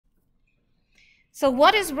So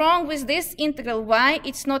what is wrong with this integral? Why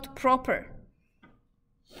it's not proper?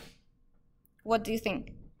 What do you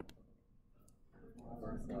think?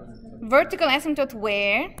 Vertical asymptote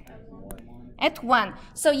where? At 1.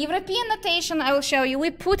 So European notation, I will show you,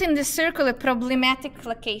 we put in the circle a problematic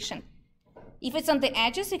location. If it's on the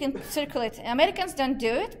edges, you can circle it. Americans don't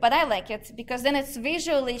do it, but I like it, because then it's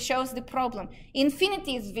visually shows the problem.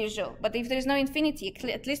 Infinity is visual, but if there's no infinity,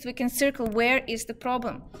 at least we can circle where is the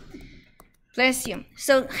problem. Bless you.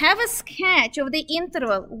 So have a sketch of the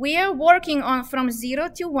interval. We are working on from 0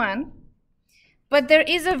 to 1, but there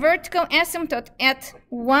is a vertical asymptote at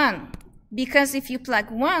 1. Because if you plug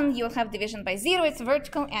 1, you'll have division by 0. It's a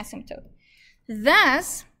vertical asymptote.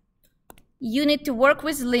 Thus, you need to work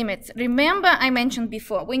with limits. Remember, I mentioned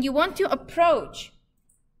before, when you want to approach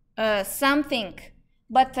something,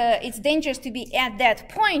 but it's dangerous to be at that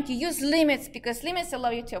point, you use limits, because limits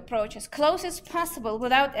allow you to approach as close as possible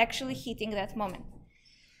without actually hitting that moment.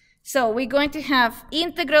 So we're going to have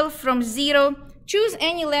integral from 0. Choose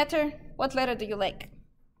any letter. What letter do you like?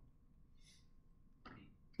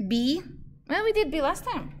 B. Well, we did B last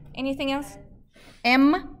time. Anything else?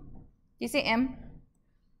 M. Did you say M?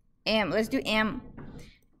 M. Let's do M.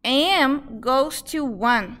 M goes to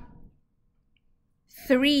 1.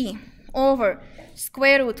 3 over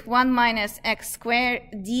square root 1 minus x squared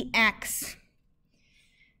dx.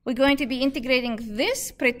 We're going to be integrating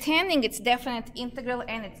this, pretending it's definite integral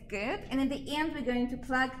and it's good. And in the end, we're going to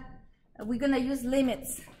plug, we're going to use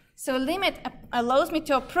limits. So limit allows me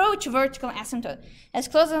to approach vertical asymptote as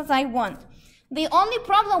close as I want. The only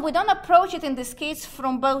problem, we don't approach it in this case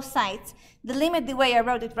from both sides. The limit, the way I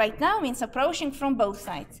wrote it right now, means approaching from both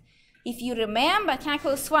sides. If you remember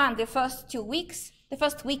calculus 1, the first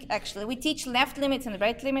week actually, we teach left limits and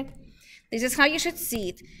right limit. This is how you should see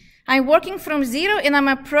it. I'm working from 0 and I'm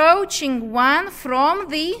approaching 1 from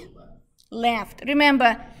the left.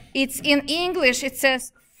 Remember, it's in English, it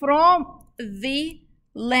says from the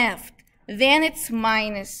left. Then it's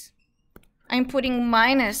minus. I'm putting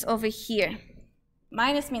minus over here.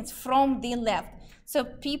 Minus means from the left. So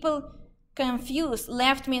people confuse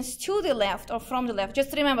left means to the left or from the left.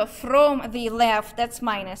 Just remember, from the left, that's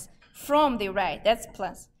minus. From the right, that's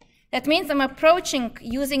plus. That means I'm approaching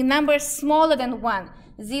using numbers smaller than 1.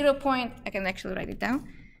 I can actually write it down.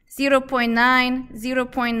 0.9,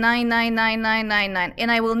 0.9999999. And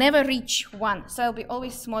I will never reach 1. So I'll be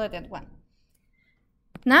always smaller than 1.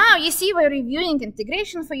 Now, you see, we're reviewing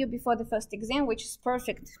integration for you before the first exam, which is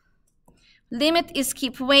perfect. Limit is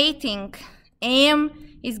keep waiting.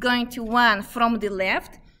 M is going to 1 from the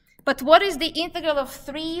left. But what is the integral of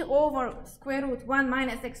 3 over square root 1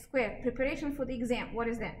 minus x squared? Preparation for the exam. What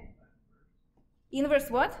is that?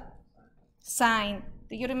 Inverse what? Sine.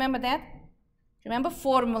 Do you remember that? Remember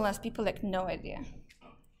formulas? People like no idea.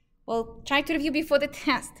 Well, try to review before the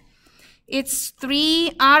test. It's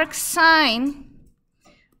 3 arc sine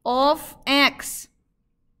of x.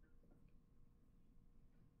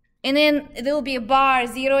 And then there will be a bar,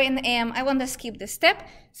 0 and m. I want to skip this step,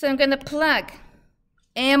 so I'm going to plug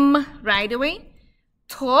m right away.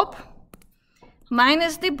 Top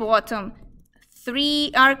minus the bottom,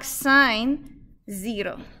 3 arc sine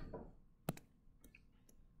 0.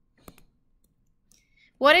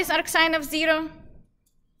 What is arc sine of 0?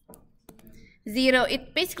 0.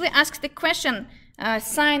 It basically asks the question,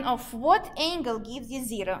 sine of what angle gives you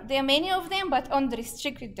 0? There are many of them, but on the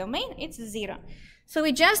restricted domain, it's 0. So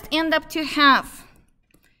we just end up to have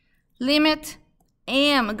limit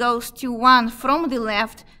m goes to 1 from the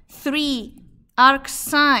left, 3 arc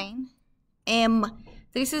sine m.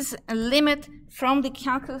 This is a limit from the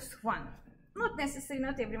calculus 1. Not necessary,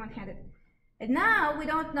 not everyone had it. And now we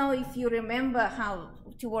don't know if you remember how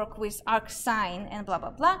to work with arc sine and blah,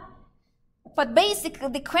 blah, blah. But basically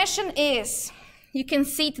the question is, you can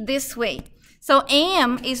see it this way. So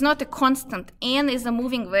m is not a constant. N is a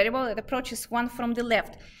moving variable that approaches 1 from the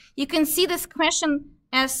left. You can see this question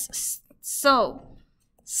as so.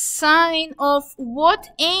 Sine of what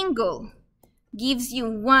angle gives you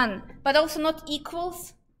 1, but also not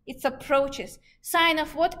equals, it's approaches. Sine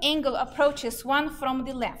of what angle approaches 1 from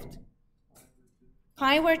the left?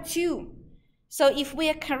 Pi over 2. So if we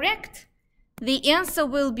are correct, the answer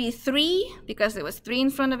will be 3, because there was 3 in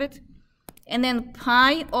front of it. And then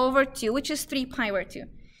pi over 2, which is 3 pi over 2.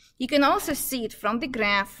 You can also see it from the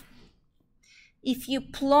graph. If you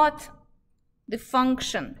plot the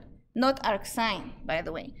function, not arc sine, by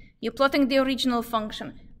the way, you're plotting the original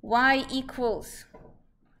function, y equals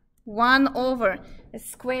 1 over the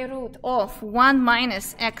square root of 1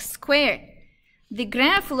 minus x squared. The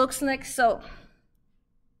graph looks like so.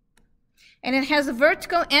 And it has a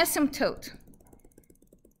vertical asymptote.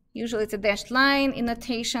 Usually it's a dashed line in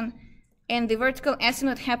notation. And the vertical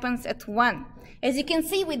asymptote happens at 1. As you can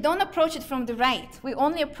see, we don't approach it from the right. We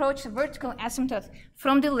only approach the vertical asymptote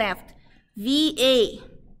from the left. VA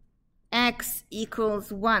x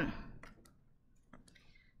equals 1.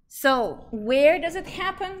 So where does it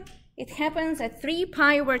happen? It happens at 3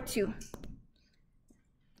 pi over 2.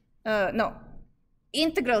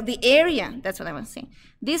 Integral, the area, that's what I was saying.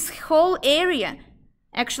 This whole area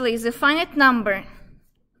actually is a finite number.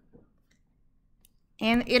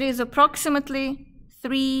 And it is approximately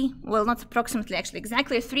 3, well, not approximately, actually,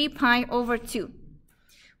 exactly 3 pi over 2.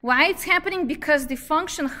 Why it's happening? Because the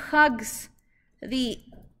function hugs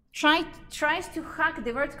tries to hug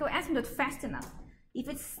the vertical asymptote fast enough. If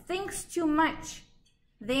it thinks too much,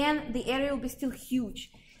 then the area will be still huge.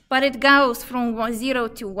 But it goes from 0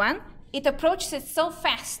 to 1. It approaches it so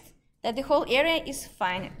fast that the whole area is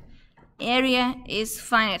finite. Area is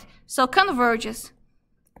finite. So converges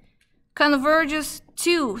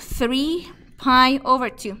to 3 pi over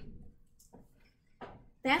 2.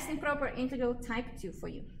 That's improper integral type 2 for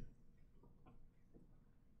you.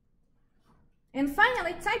 And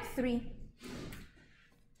finally, type 3.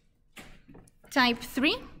 Type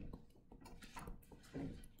 3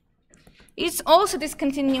 is also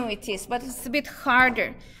discontinuities, but it's a bit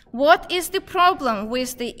harder. What is the problem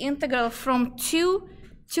with the integral from 2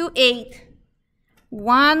 to 8?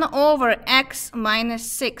 1 over x minus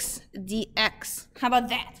 6 dx. How about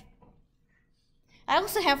that? I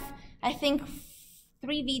also have, I think,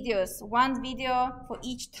 3 videos. 1 video for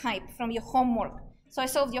each type from your homework. So I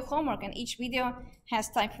solved your homework, and each video has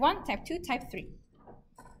type 1, type 2, type 3.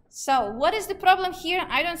 So what is the problem here?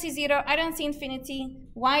 I don't see 0. I don't see infinity.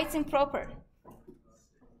 Why it's improper?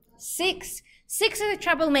 6. 6 is a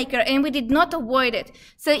troublemaker, and we did not avoid it.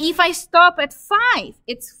 So if I stop at 5,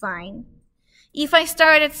 it's fine. If I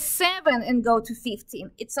start at 7 and go to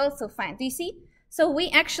 15, it's also fine. Do you see? So we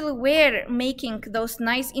actually were making those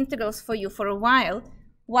nice integrals for you for a while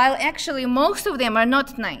actually most of them are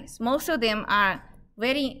not nice. Most of them are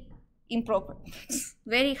very improper,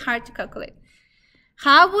 very hard to calculate.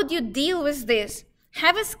 How would you deal with this?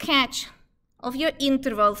 Have a sketch of your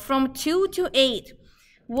interval from 2 to 8.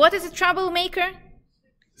 What is a troublemaker?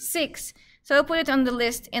 6. So I'll put it on the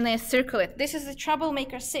list and I circle it. This is the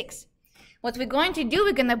troublemaker 6. What we're going to do,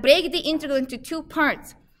 we're going to break the integral into 2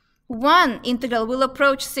 parts. One integral will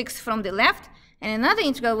approach 6 from the left, and another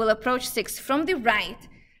integral will approach 6 from the right.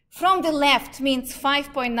 From the left means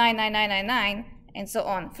 5.99999, and so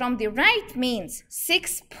on. From the right means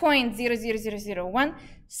 6.00001,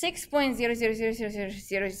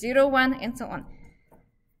 6.0000001, and so on.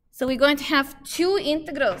 So we're going to have 2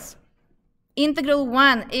 integrals. Integral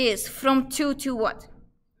 1 is from 2 to what?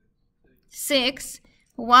 6.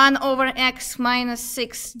 1 over x minus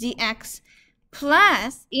 6 dx,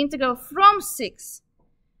 plus integral from 6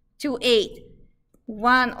 to 8,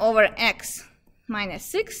 1 over x minus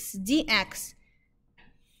 6 dx.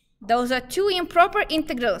 Those are 2 improper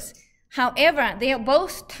integrals. However, they are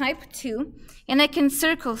both type 2, and I can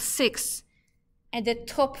circle 6 at the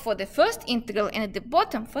top for the first integral and at the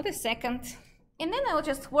bottom for the second. And then I'll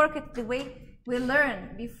just work it the way we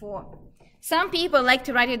learned before. Some people like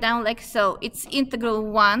to write it down like so. It's integral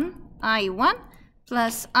 1, I1,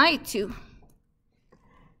 plus I2.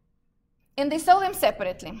 And they solve them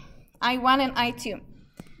separately, I1 and I2.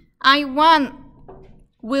 I1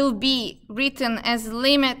 will be written as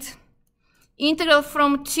limit integral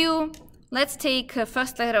from 2, let's take the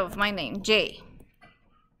first letter of my name, J.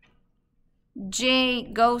 J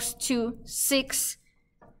goes to 6,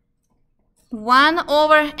 1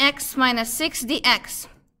 over x minus 6 dx.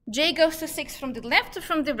 J goes to 6 from the left or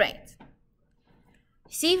from the right?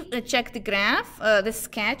 See, check the graph, the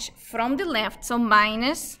sketch from the left, so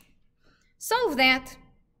minus. Solve that.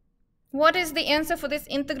 What is the answer for this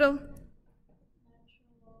integral?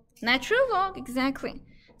 Natural log, exactly.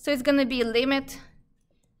 So it's going to be limit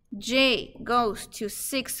J goes to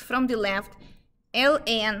 6 from the left,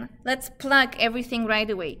 ln, let's plug everything right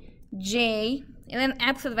away. J, and then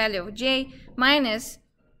absolute value of J minus,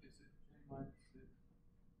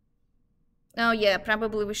 oh yeah,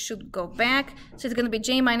 probably we should go back. So it's going to be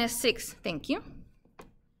J minus 6. Thank you.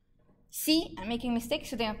 See, I'm making mistakes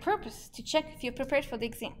today on purpose to check if you're prepared for the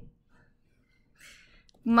exam.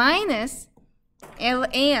 Minus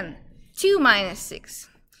ln 2 minus 6.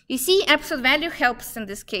 You see, absolute value helps in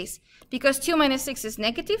this case because 2 minus 6 is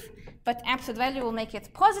negative, but absolute value will make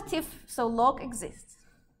it positive, so log exists.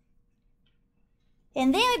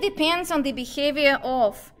 And then it depends on the behavior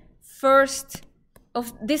of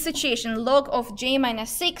this situation, log of J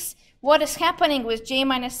minus 6. What is happening with J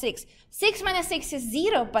minus 6? 6 minus 6 is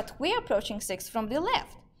 0, but we're approaching 6 from the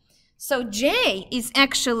left. So J is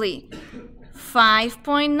actually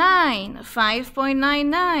 5.9,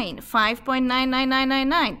 5.99,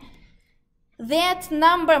 5.99999. That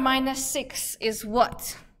number minus 6 is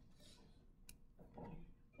what?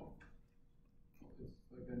 It's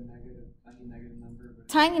like a negative, tiny negative number.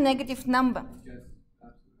 Tiny negative number.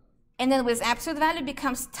 And then with absolute value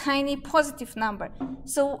becomes tiny positive number.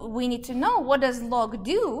 So we need to know what does log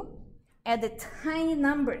do at the tiny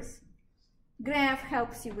numbers. Graph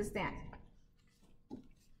helps you with that.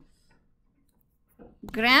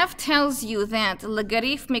 Graph tells you that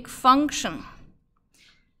logarithmic function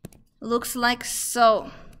looks like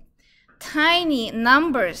so. Tiny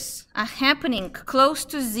numbers are happening close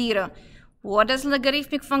to 0. What does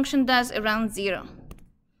logarithmic function does around 0?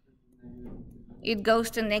 It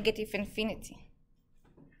goes to negative infinity.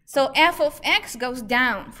 So f of x goes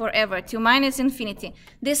down forever to minus infinity.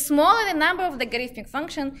 The smaller the number of the logarithmic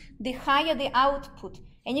function, the higher the output.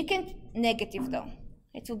 And you can, negative though,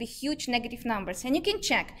 it will be huge negative numbers. And you can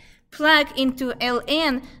check, plug into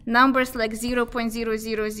ln numbers like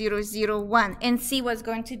 0.00001 and see what's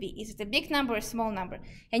going to be. Is it a big number or a small number?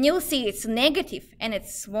 And you'll see it's negative and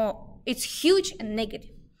it's small. It's huge and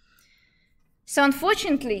negative. So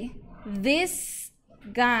unfortunately, this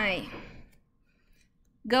guy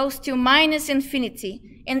goes to minus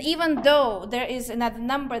infinity, and even though there is another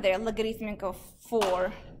number there, logarithmic of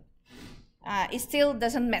 4, it still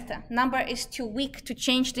doesn't matter. Number is too weak to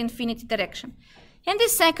change the infinity direction. And the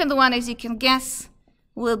second one, as you can guess,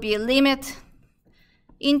 will be a limit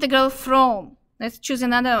integral from, let's choose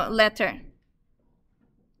another letter,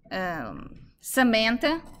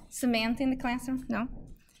 Samantha in the classroom, no?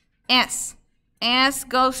 S. S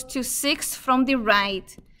goes to 6 from the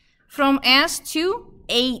right. From S to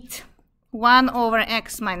 8. 1 over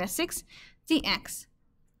x minus 6 dx.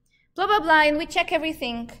 Blah, blah, blah, and we check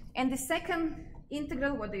everything. And the second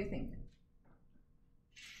integral, what do you think?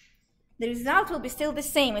 The result will be still the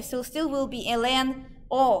same. It still will be ln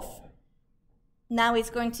of. Now it's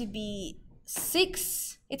going to be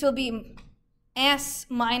 6. It will be s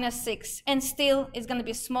minus 6. And still it's going to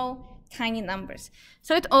be small, tiny numbers.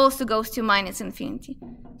 So it also goes to minus infinity.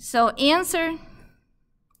 So answer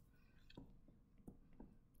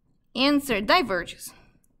diverges.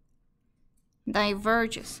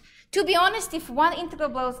 Diverges. To be honest, if one integral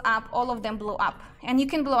blows up, all of them blow up. And you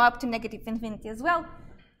can blow up to negative infinity as well.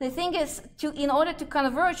 The thing is, in order to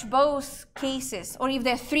converge both cases, or if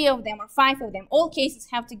there are 3 of them or 5 of them, all cases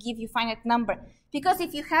have to give you finite number. Because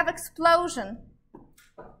if you have explosion,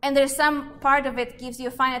 and there's some part of it gives you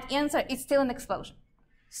a finite answer, it's still an explosion.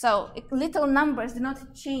 So little numbers do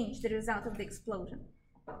not change the result of the explosion.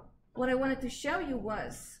 What I wanted to show you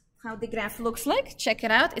was how the graph looks like. Check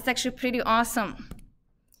it out. It's actually pretty awesome.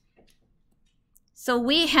 So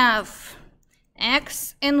we have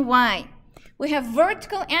x and y. We have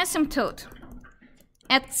vertical asymptote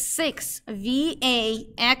at 6, VA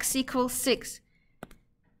x equals 6.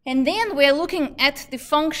 And then we're looking at the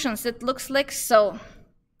functions that looks like so.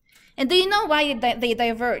 And do you know why they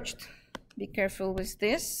diverged? Be careful with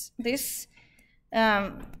this. This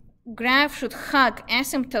graph should hug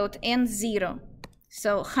asymptote and 0.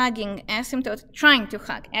 So hugging asymptote, trying to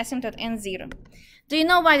hug asymptote and 0. Do you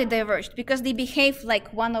know why they diverged? Because they behave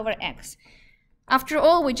like 1 over x. After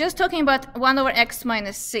all, we're just talking about 1 over x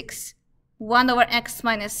minus 6. 1 over x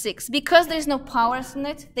minus 6. Because there's no powers in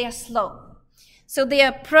it, they are slow. So they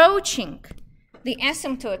are approaching the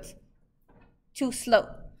asymptote too slow.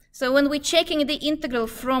 So when we're checking the integral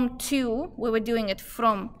from 2, we were doing it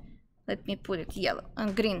from, let me put it yellow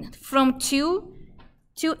and green, from 2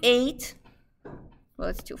 to 8, well,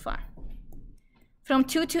 it's too far. From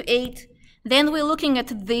 2 to 8, then we're looking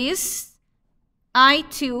at this,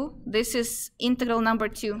 I2, this is integral number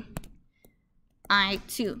 2,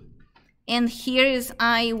 I2. And here is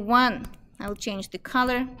I1. I'll change the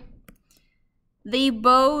color. They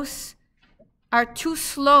both are too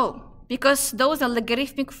slow because those are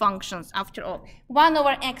logarithmic functions after all. 1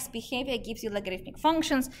 over x behavior gives you logarithmic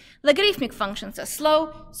functions. Logarithmic functions are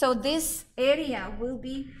slow, so this area will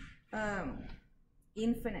be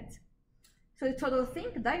infinite. So the total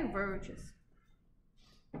thing diverges.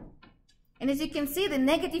 And as you can see, the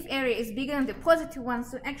negative area is bigger than the positive one,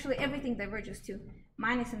 so actually everything diverges to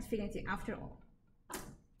minus infinity after all.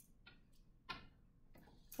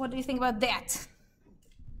 What do you think about that?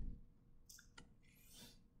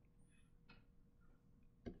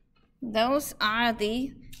 Those are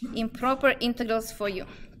the improper integrals for you.